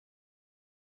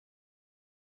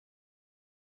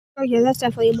Oh yeah, that's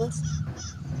definitely a bus.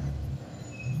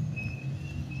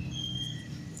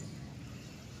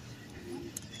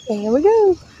 Okay, here we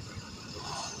go.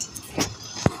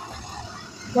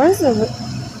 What is the roof?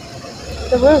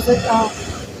 Oh,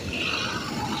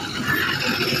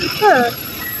 sure.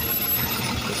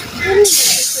 What is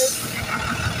this?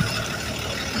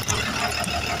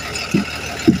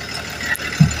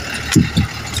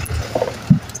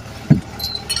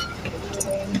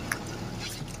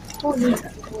 Oh, yeah.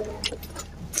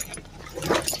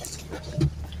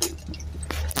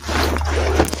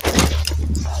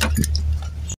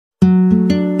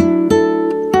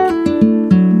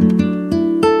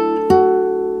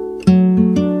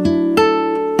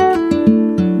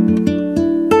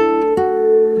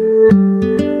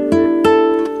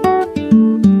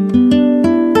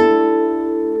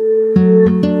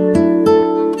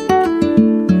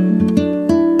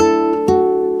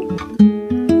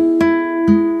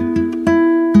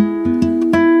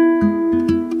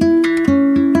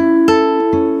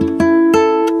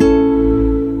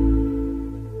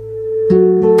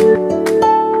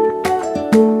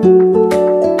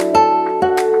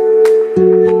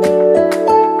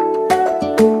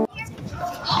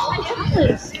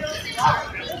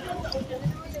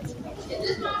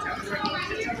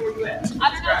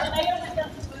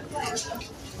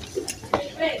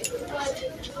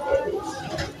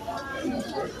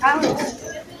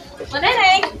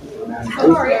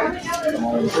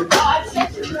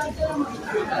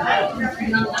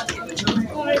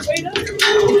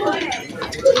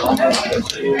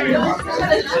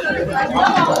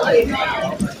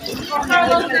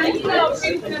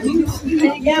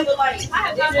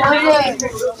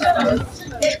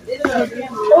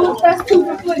 Oh, that's too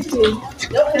reflective.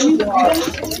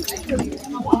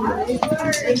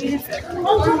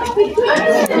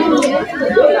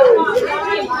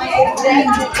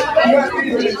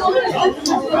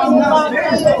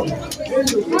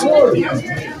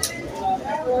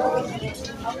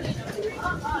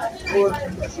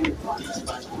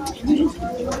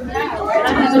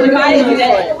 So glad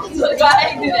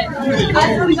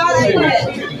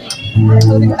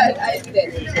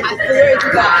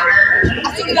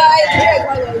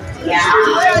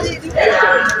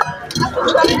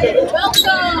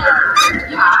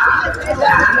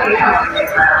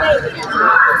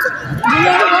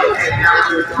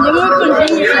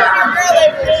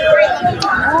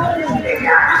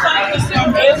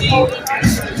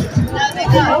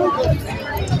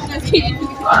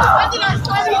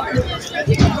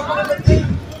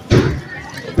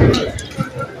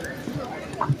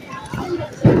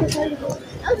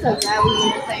we in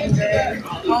the same grade.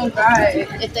 Oh God!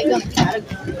 If they gonna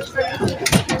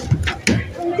categorize.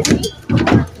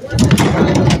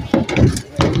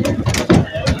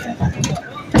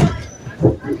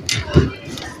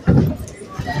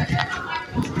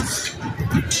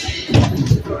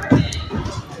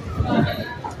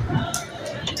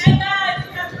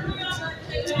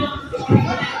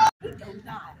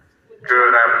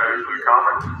 Good afternoon to the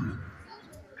Commons.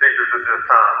 Teachers at this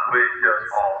time, please get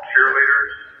all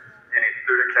cheerleaders, any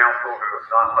student council who have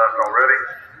not left already,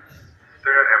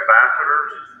 student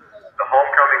ambassadors, the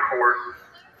homecoming course,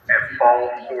 and fall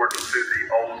sports to the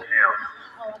old gym.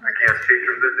 Again,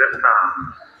 teachers at this time,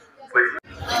 please.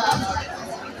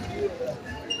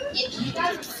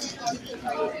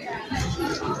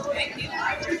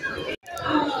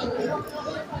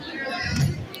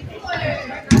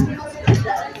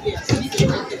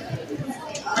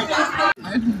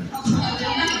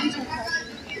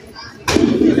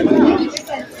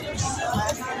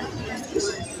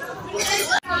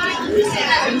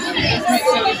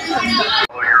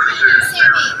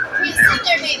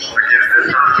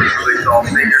 Please all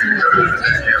seniors go to the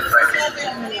gym.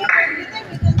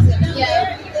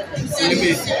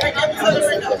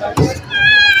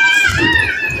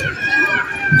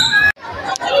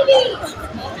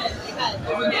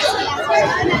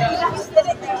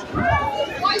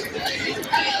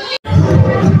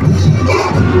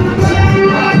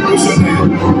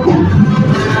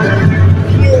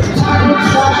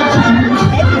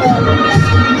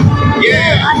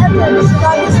 Yeah. I have to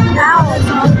start this now.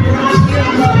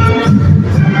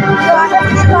 So I have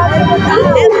to start it without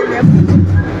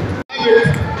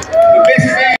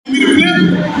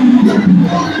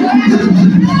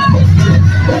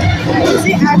Is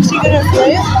it actually gonna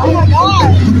flip? Oh my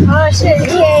god. Oh shit,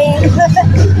 yay.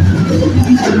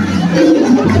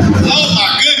 Oh my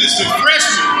goodness, the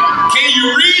freshman. Can you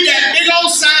read that big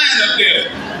old sign up there?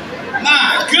 My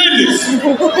goodness.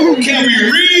 Can we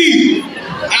read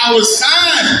our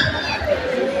sign?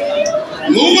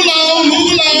 Move along,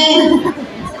 move along.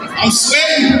 I'm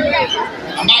sweating.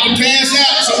 I'm about about to pass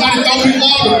out. Somebody throw me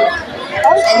water.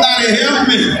 Somebody help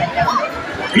me.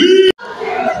 Please.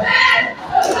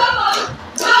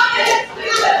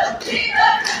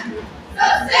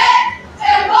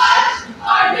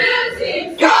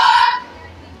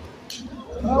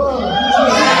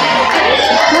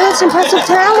 Wow, that's impressive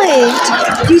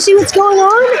talent. Do you see what's going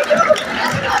on?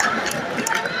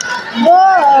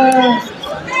 Whoa.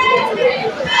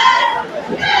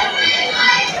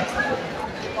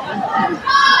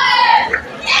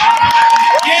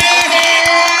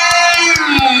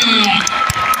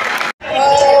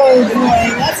 Oh boy,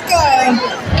 let's go.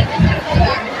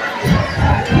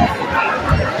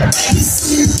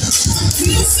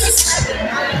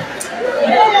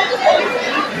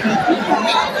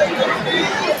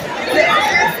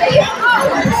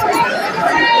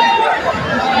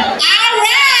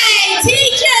 Alright,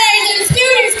 teachers and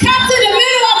students, come to the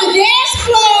middle of the dance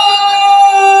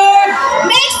floor.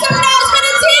 Make some noise for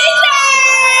the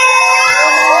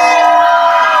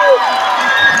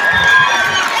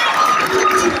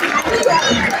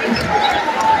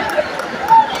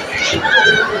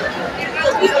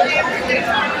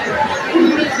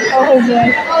Oh boy.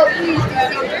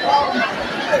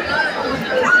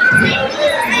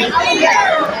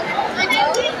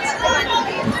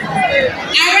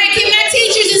 Alright, can my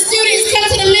teachers and students come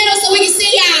to the middle so we can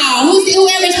see y'all?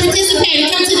 Whoever's participating,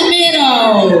 come to the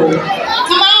middle.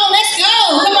 Come on, let's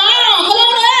go. Come on up.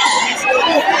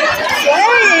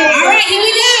 Alright, here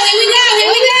we go.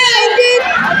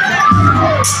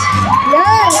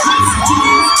 Yes.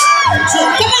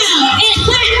 Come on, and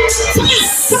clap.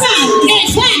 Come on, and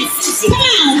clap. Come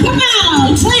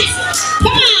on, clap.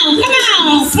 Come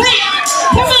on, clap.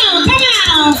 Come on, clap.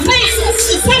 Come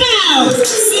on.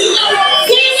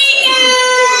 Here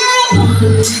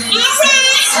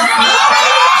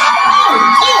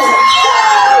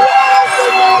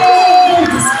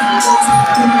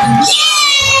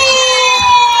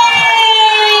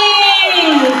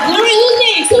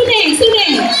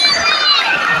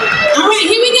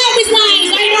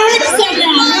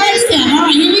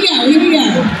we go.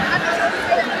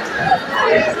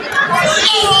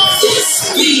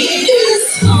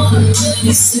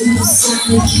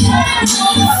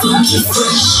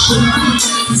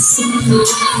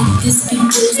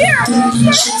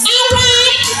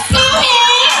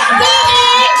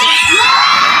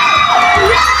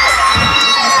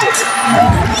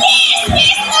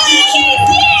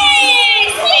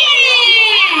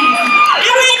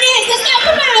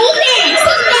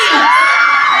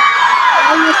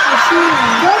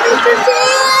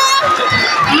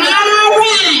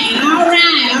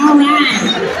 Alright.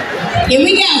 Here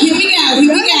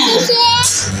we go.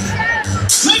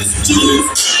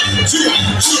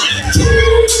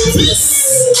 This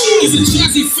is a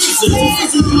jazzy fixer.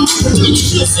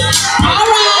 All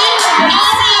right.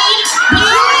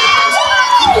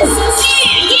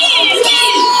 Yeah.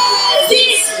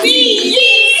 This beat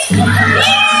is.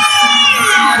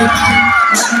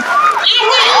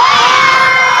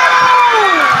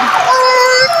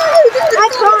 I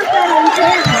caught that on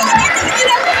camera.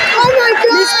 Oh my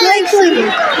God. Miss Blakely.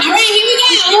 All right, here we go.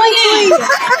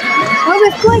 Oh,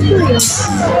 Miss Blakely.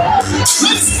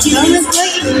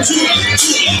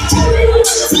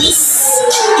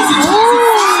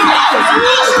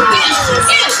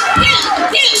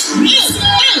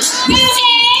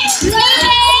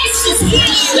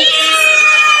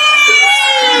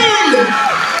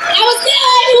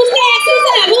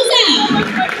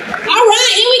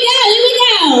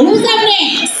 Who's up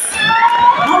next?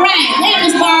 All right, there,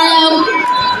 Miss Barlow.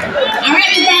 All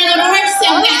right, Miss Barlow, don't hurt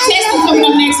yourself. We got testing coming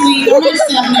up next week. Don't hurt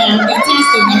yourself now. We got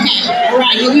testing, okay? All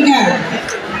right, here we go.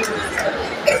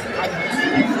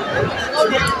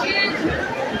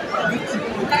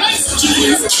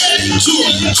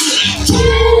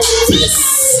 This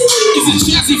is a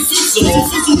jazzy fixer. All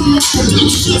right.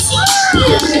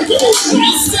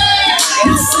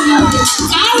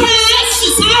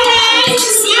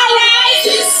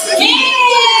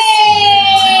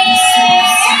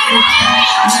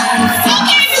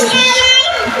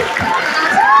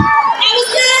 That was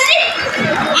good.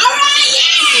 All right,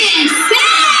 yes.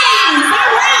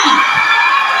 All right.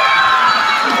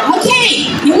 Okay,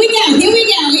 here we go. This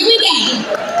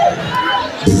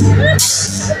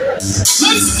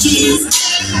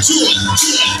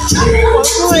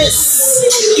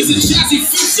is a jazzy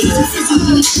fixer.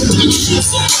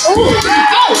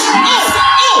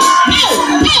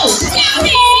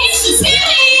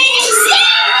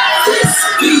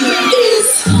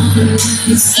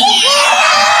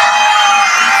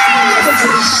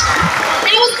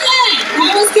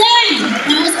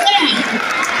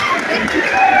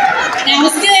 That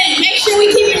was good. Make sure we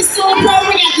keep it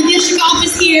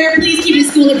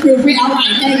fully proof. All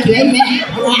right, thank you. Amen.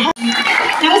 All right.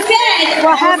 That was good.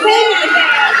 What happened?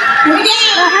 Here we go.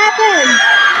 What happened?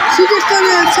 She just done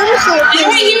a somersault. All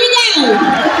right, here we go.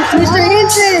 Mr.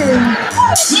 Hanson.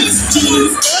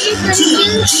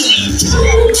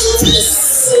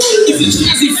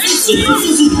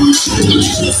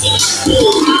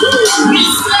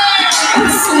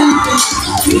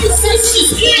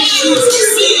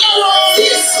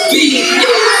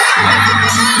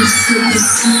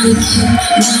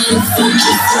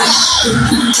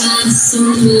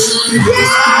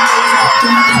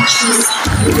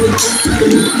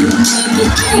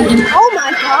 Oh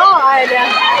my God!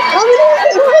 How many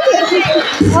were there?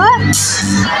 What?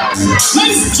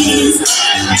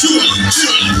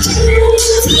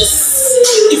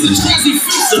 It's a Jazzy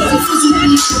Fizzle.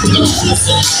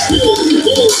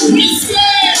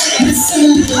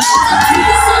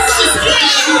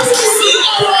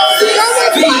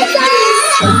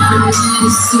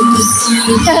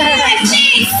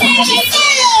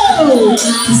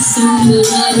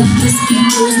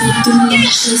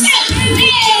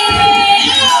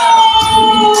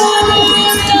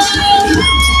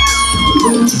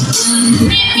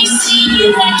 Let me see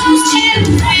you rock your step.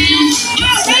 All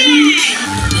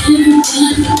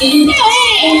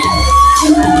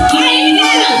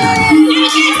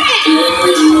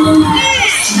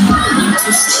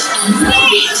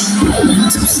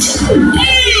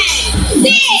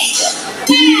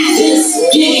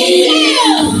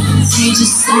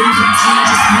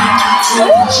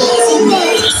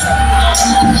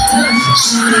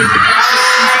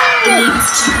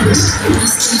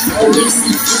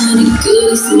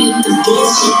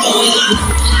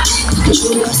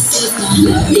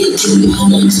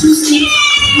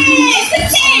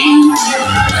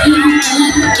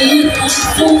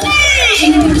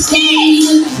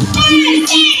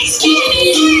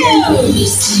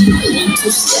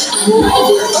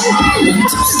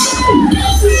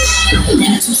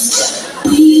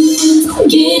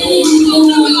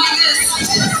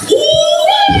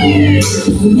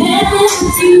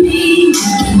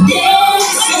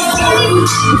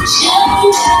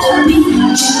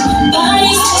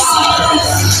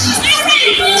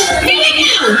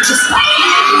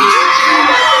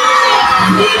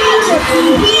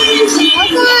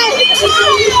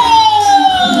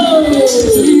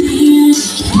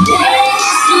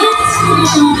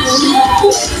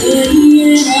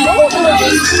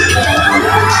right.